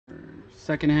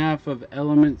Second half of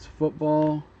Elements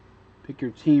Football. Pick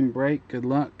your team break. Good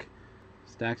luck.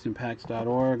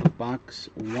 Staxxandpacks.org. Box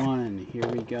 1. Here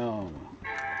we go.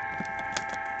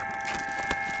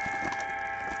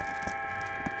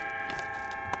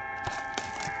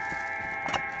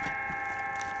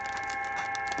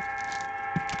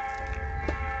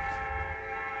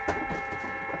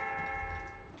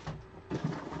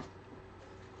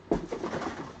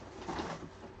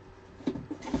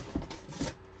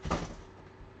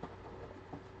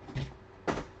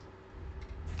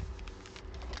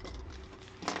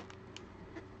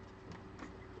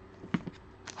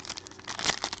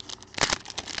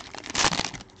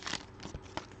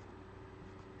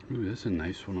 Ooh, that's a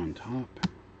nice one on top.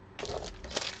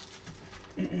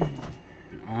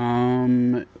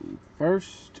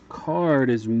 First card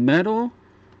is metal.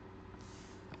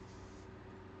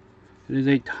 It is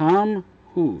a Tom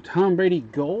Brady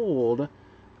gold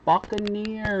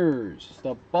Buccaneers.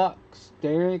 The Bucks.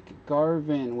 Derek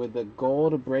Garvin with the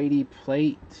gold Brady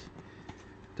plate.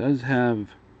 Does have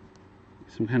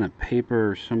some kind of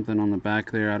paper or something on the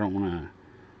back there. I don't want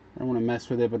to mess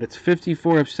with it, but it's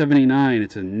 54 of 79.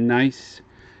 It's a nice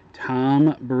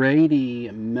Tom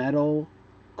Brady metal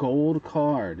gold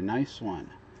card. Nice one.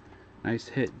 Nice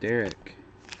hit, Derek.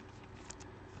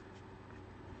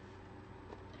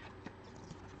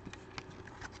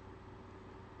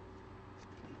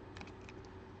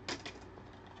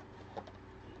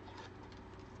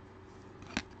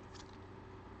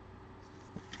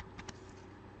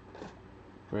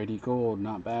 Brady gold,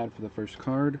 not bad for the first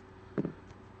card.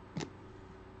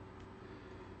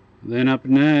 Then up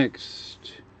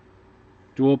next,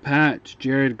 dual patch,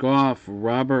 Jared Goff,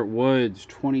 Robert Woods,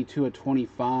 22 of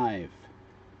 25.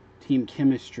 Team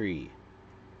chemistry.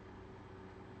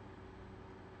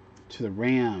 To the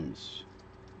Rams,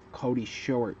 Cody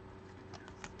Short.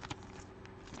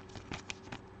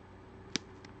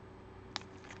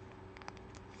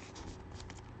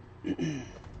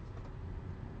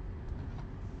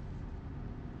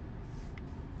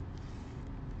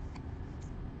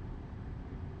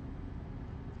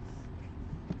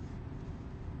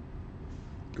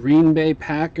 Green Bay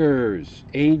Packers,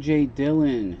 A.J.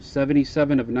 Dillon,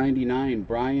 77 of 99.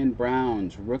 Brian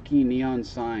Browns, rookie neon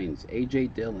signs, A.J.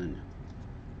 Dillon.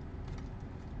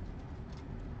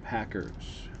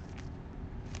 Packers.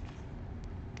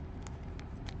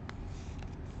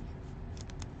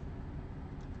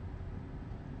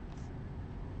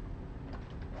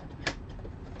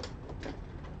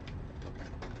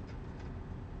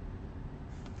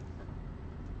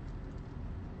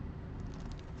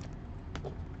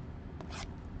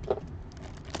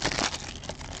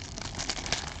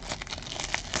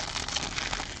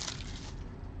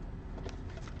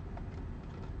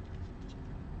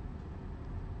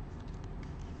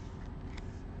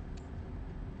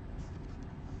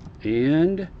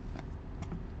 And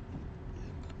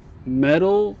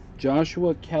metal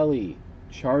Joshua Kelly,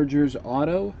 Chargers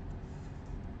auto,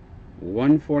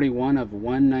 141 of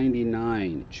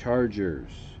 199.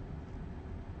 Chargers.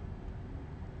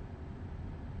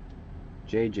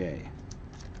 JJ.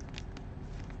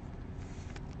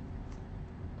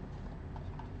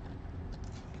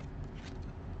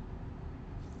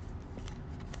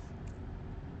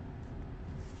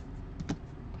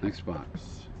 Next box.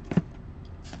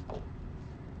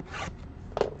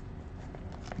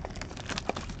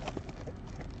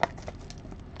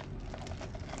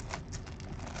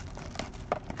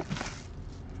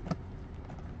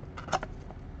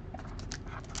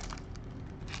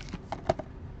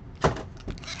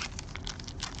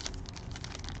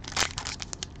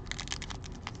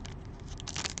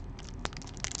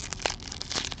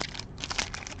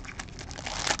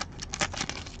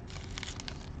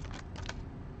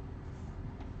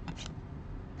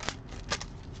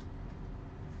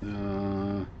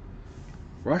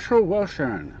 Russell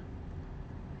Wilson.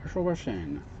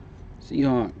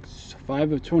 Seahawks,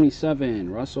 5 of 27.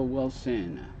 Russell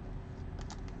Wilson.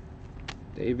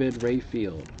 David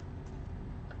Rayfield.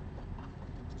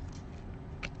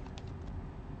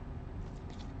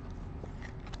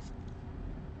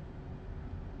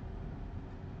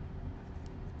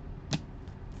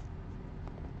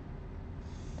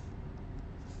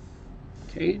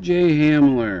 KJ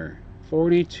Hamler,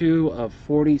 42 of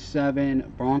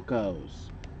 47. Broncos.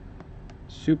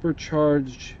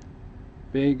 Supercharged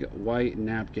big white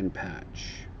napkin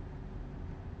patch.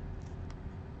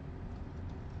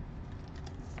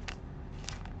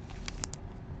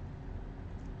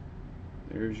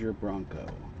 There's your Bronco.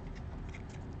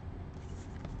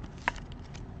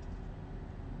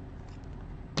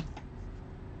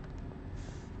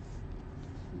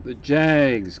 The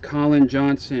Jags, Colin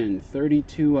Johnson,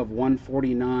 32 of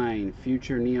 149,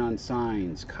 future neon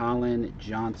signs. Colin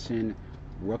Johnson,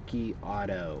 rookie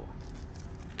auto.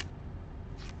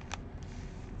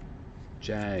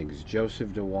 Jags, Joseph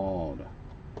DeWald.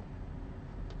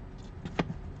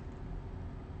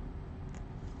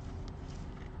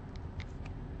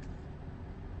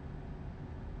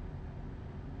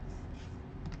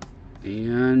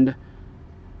 And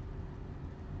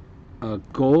a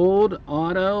gold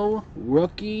auto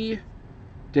rookie,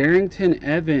 Darrington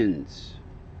Evans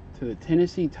to the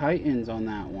Tennessee Titans on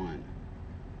that one.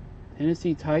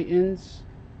 Tennessee Titans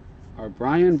are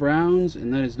Brian Browns,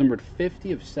 and that is numbered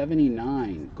 50 of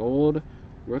 79. Gold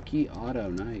rookie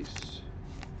auto. Nice.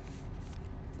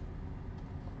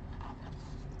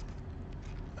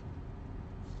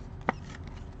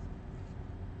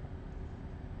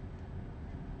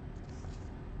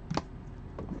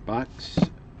 Box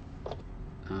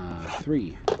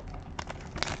 3.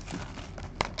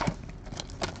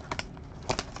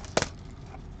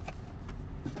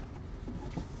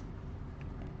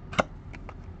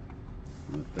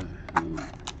 What the hell?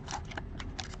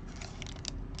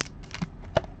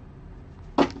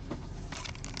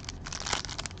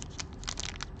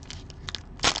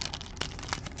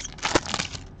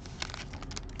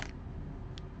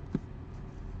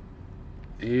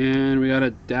 And we got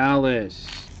a Dallas.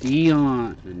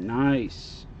 Dion.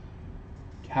 Nice.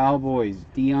 Cowboys.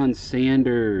 Deion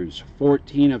Sanders.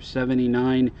 14 of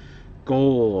 79.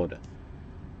 Gold.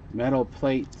 Metal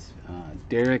plate.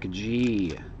 Derek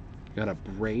G. Got a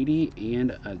Brady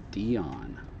and a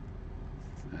Dion.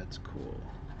 That's cool.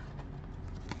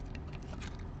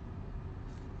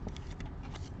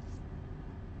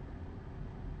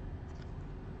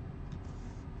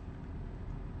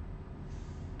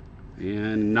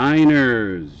 And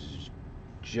Niners.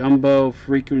 Jumbo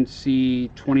frequency.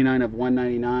 29 of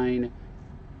 199.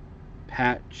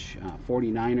 Patch.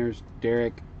 49ers.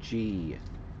 Derek G.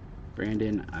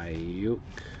 Brandon Ayuk.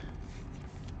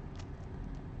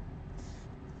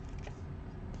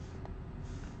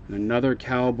 Another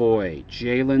Cowboy,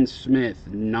 Jalen Smith,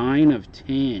 9 of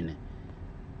 10.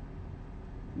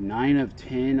 9 of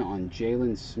 10 on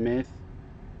Jalen Smith.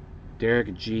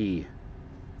 Derek G.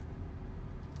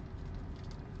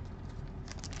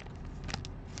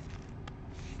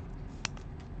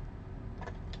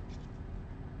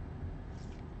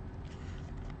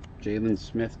 Jalen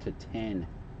Smith to 10.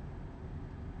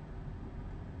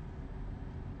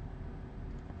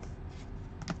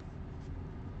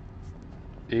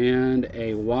 And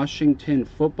a Washington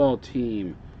football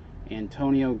team,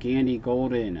 Antonio Gandy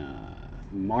Golden,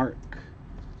 Mark,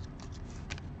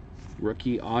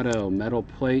 rookie auto, metal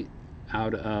plate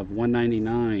out of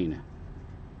 199.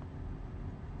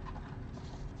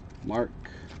 Mark.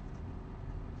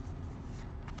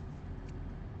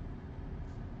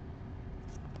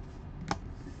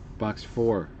 Box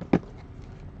 4.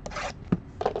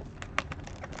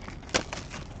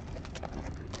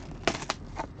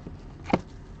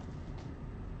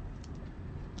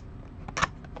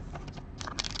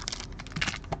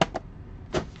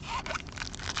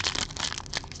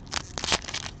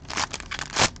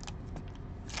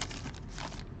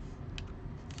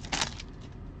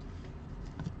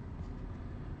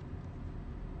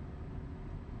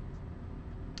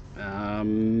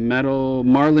 Metal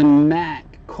Marlon Mack,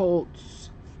 Colts,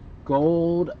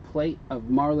 gold plate of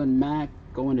Marlon Mack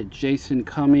going to Jason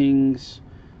Cummings,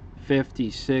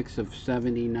 56 of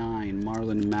 79,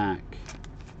 Marlon Mack.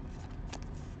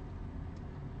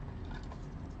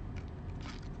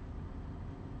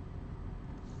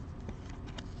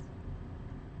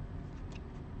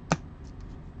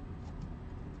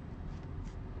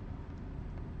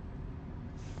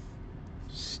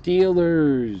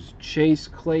 Steelers, Chase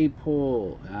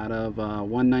Claypool out of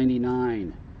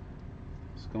 199.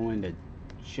 It's going to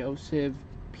Joseph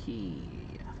P.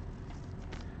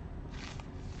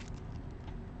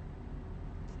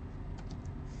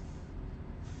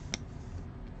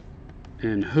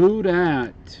 And who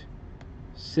dat?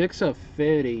 6 of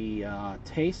 50.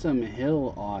 Taysom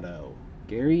Hill auto.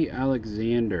 Gary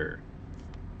Alexander.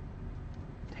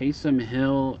 Taysom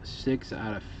Hill, 6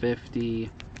 out of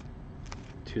 50.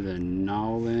 To the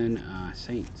Nolan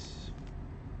Saints.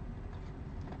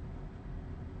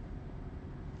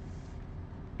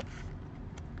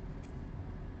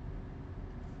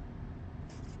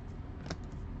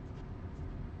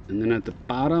 And then at the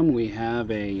bottom we have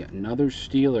another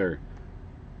Steeler,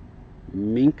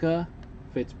 Minka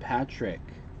Fitzpatrick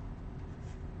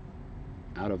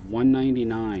out of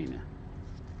 199.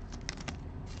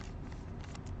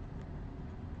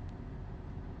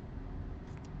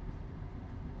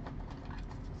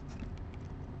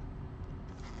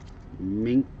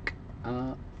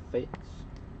 Minkah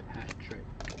Fitzpatrick.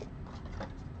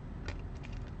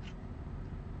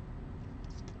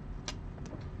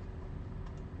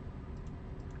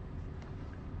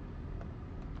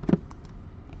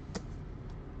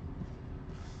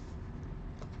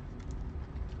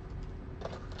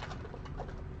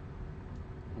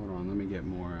 Hold on, let me get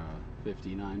more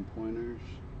 59 pointers.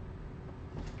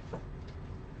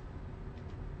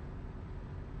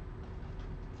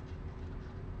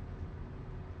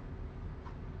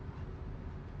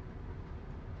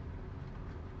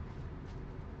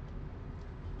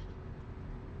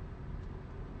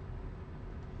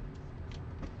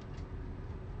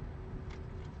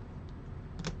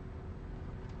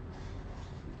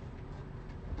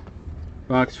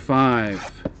 Box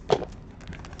 5.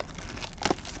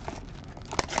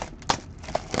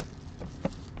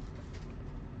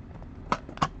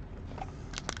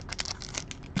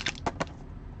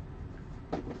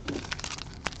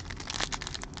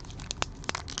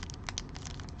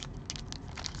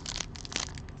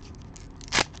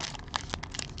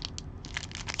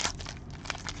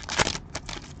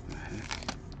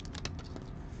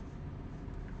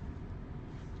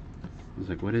 I was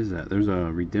like, what is that? There's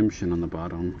a redemption on the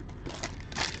bottom.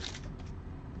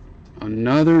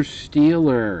 Another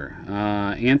Steeler.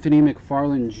 Anthony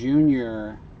McFarland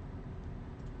Jr.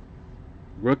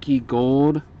 Rookie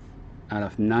gold out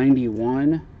of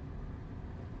 91.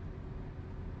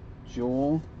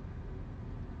 Joel.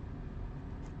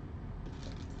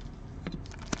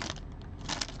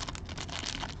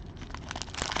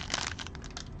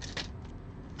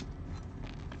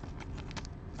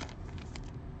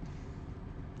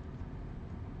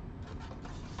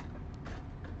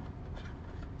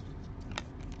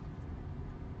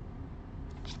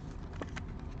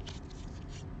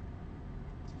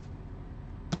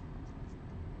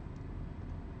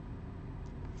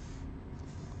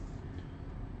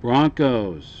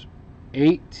 Broncos,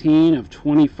 18 of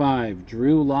 25.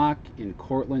 Drew Lock and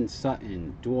Cortland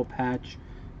Sutton. Dual patch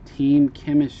team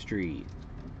chemistry.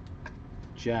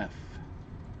 Jeff.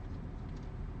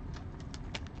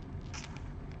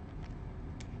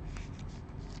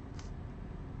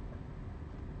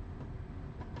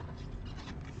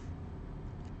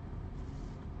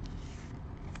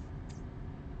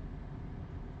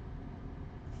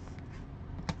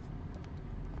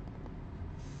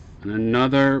 And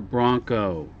another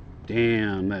Bronco.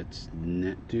 Damn, that's...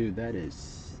 Dude, that is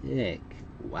sick.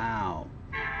 Wow.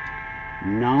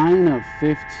 9 of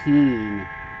 15.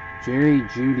 Jerry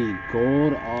Jeudy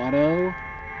gold auto.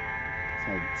 It's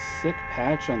a sick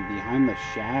patch on behind the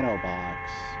shadow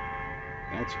box.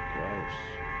 That's gross.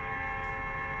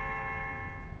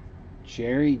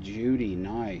 Jerry Jeudy,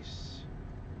 nice.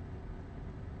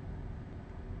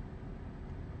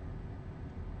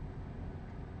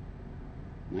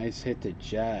 Nice hit to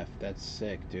Jeff. That's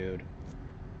sick, dude.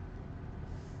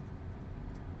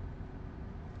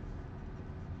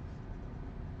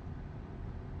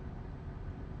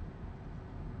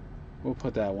 We'll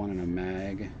put that one in a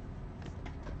mag.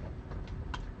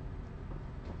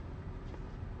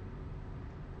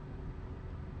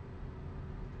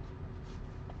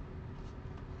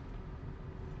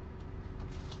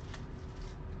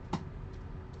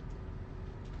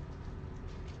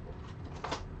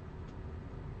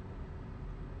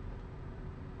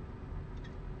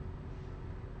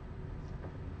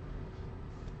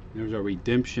 There's a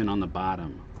redemption on the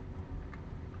bottom.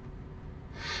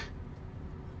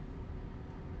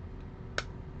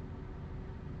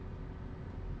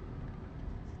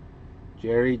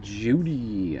 Jerry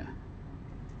Jeudy.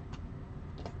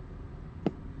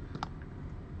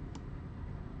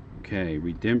 Okay,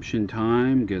 redemption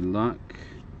time. Good luck.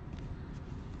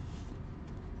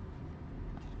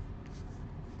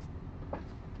 There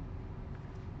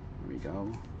we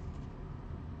go.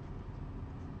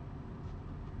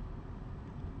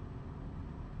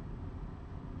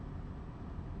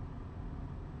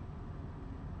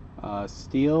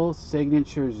 Steel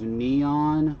Signatures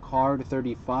Neon card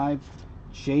 35.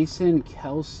 Jason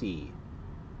Kelsey.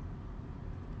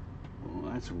 Oh,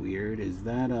 that's weird. Is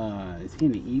that is he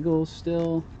an Eagle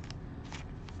still?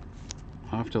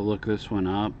 I'll have to look this one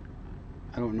up.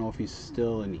 I don't know if he's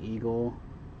still an Eagle.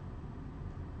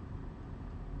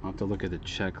 I'll have to look at the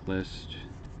checklist.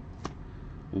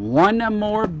 One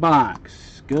more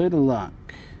box. Good luck.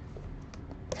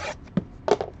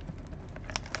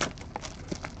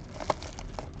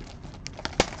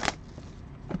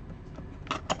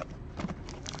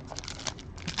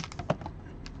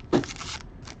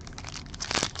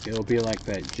 It'll be like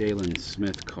that Jalen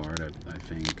Smith card, I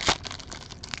think.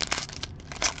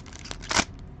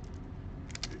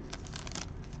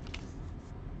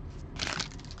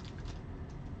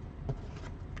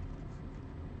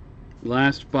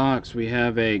 Last box, we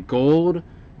have a gold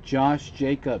Josh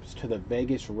Jacobs to the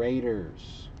Vegas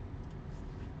Raiders.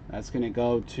 That's going to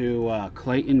go to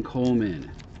Clayton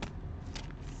Coleman.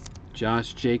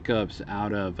 Josh Jacobs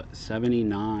out of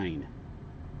 79.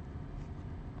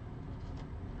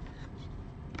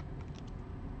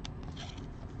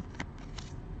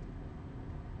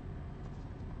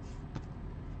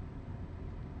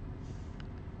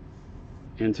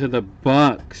 Into the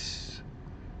Bucks.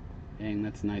 Dang,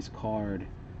 that's a nice card.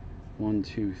 1,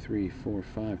 2, 3, 4,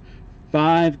 5.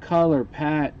 5-color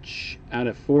patch out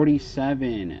of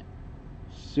 47.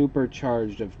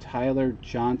 Supercharged of Tyler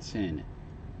Johnson.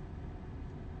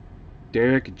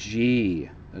 Derek G.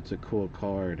 That's a cool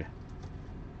card.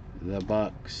 The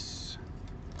Bucks.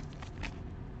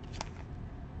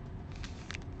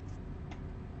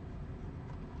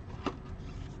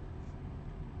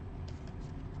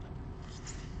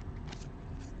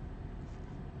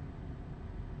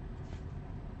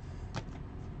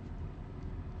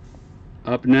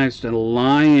 Up next, the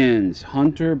Lions.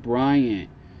 Hunter Bryant.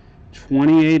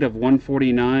 28 of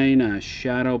 149.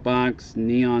 Shadow box.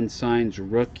 Neon signs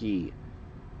rookie.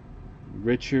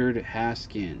 Richard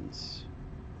Haskins.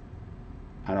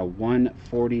 Out of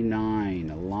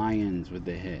 149. Lions with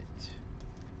the hit.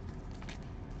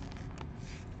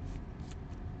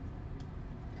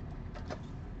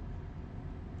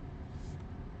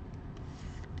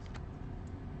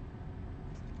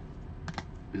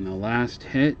 And the last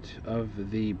hit of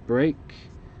the break.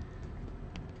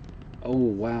 Oh,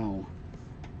 wow.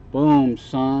 Boom,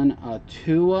 son. A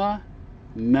Tua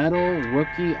metal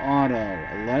rookie auto.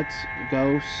 Let's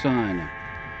go, son.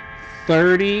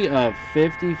 30 of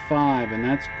 55, and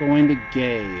that's going to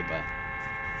Gabe.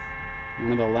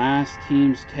 One of the last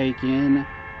teams taken.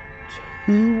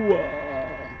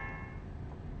 Tua.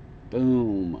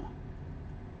 Boom.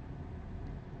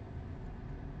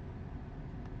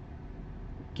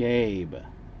 Gabe.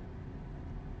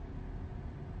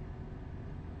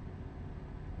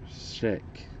 Sick.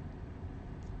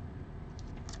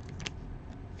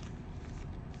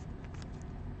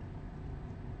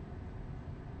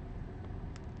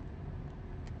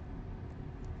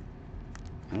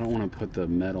 I don't want to put the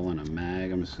metal in a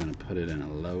mag. I'm just going to put it in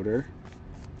a loader.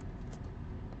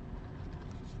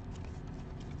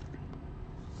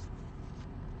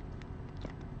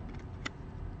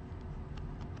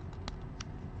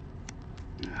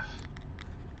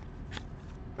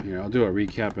 Here, I'll do a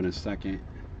recap in a second.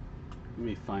 Let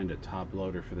me find a top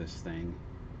loader for this thing.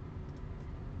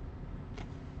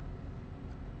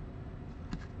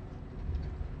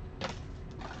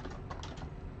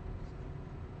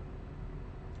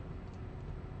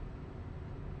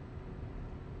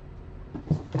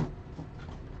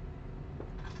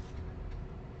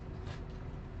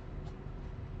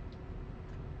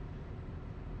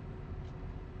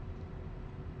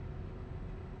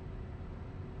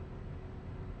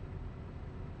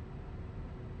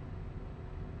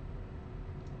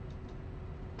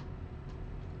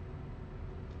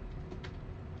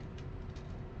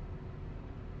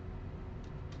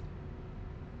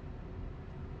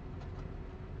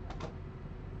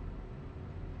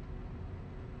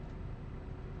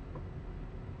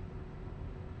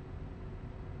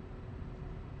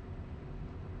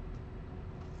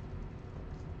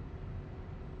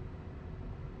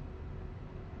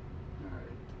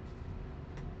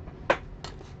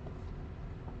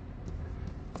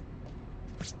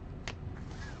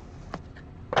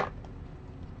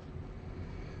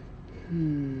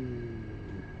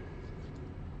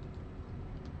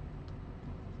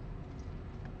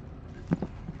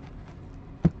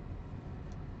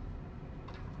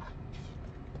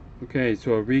 Okay,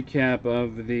 so a recap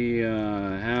of the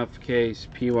half case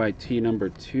PYT number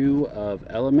 2 of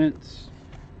Elements.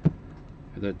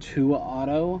 The 2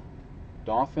 auto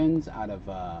Dolphins out of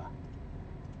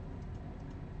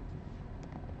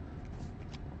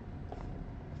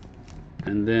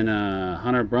and then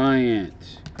Hunter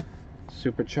Bryant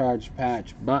supercharged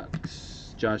patch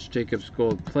Bucks, Josh Jacobs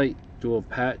gold plate dual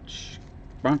patch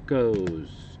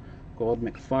Broncos, gold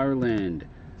McFarland.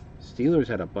 Steelers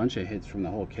had a bunch of hits from the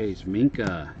whole case.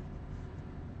 Minka,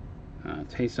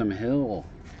 Taysom Hill,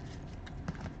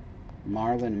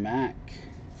 Marlon Mack,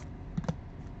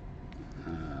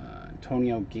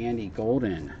 Antonio Gandy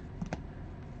Golden,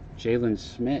 Jalen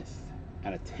Smith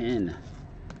out of 10,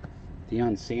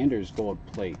 Deion Sanders gold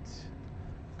plates,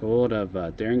 gold of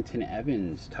Darrington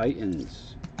Evans,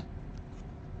 Titans,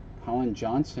 Colin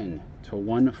Johnson to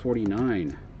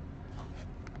 149,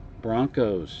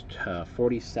 Broncos to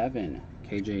 47,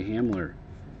 KJ Hamler,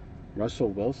 Russell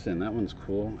Wilson, that one's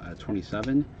cool,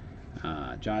 27,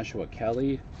 Joshua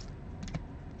Kelly,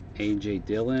 A.J.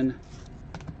 Dillon.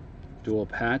 Dual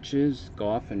patches,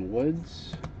 Goff and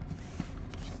Woods.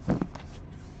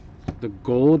 The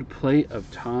gold plate of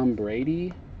Tom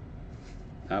Brady.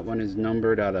 That one is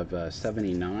numbered out of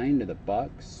 79 to the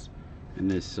Bucks. And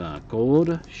this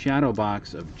gold shadow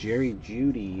box of Jerry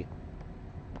Jeudy,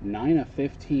 9 of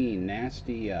 15,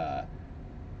 nasty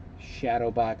shadow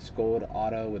box gold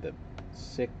auto with a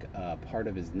sick part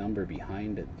of his number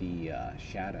behind the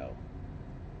shadow.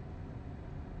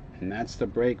 And that's the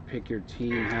break. Pick your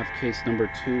team. Half case number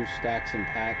 2, Staxx and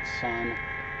Packz on.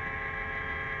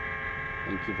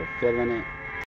 Thank you for filling it.